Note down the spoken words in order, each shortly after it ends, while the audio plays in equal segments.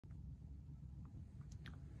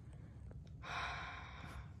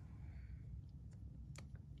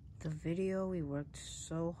The video we worked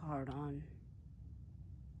so hard on.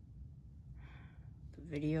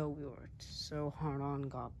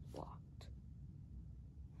 Got blocked.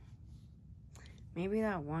 Maybe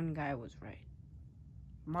that one guy was right.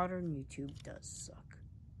 Modern YouTube does suck.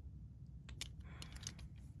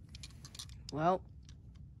 Well,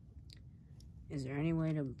 is there any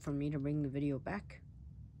way for me to bring the video back?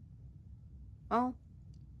 Well,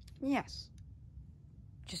 yes.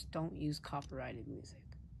 Just don't use copyrighted music.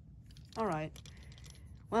 Alright.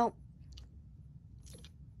 Well,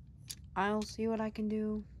 I'll see what I can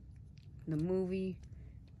do. The movie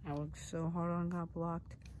I worked so hard on got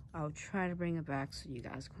blocked. I'll try to bring it back so you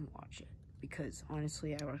guys can watch it. Because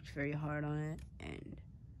honestly, I worked very hard on it. And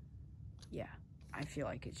yeah, I feel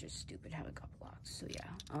like it's just stupid how it got blocked. So yeah,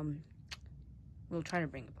 we'll try to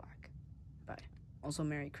bring it back. Bye. Also,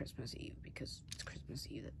 Merry Christmas Eve, because it's Christmas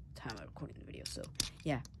Eve at the time I'm recording the video. So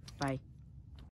yeah, bye.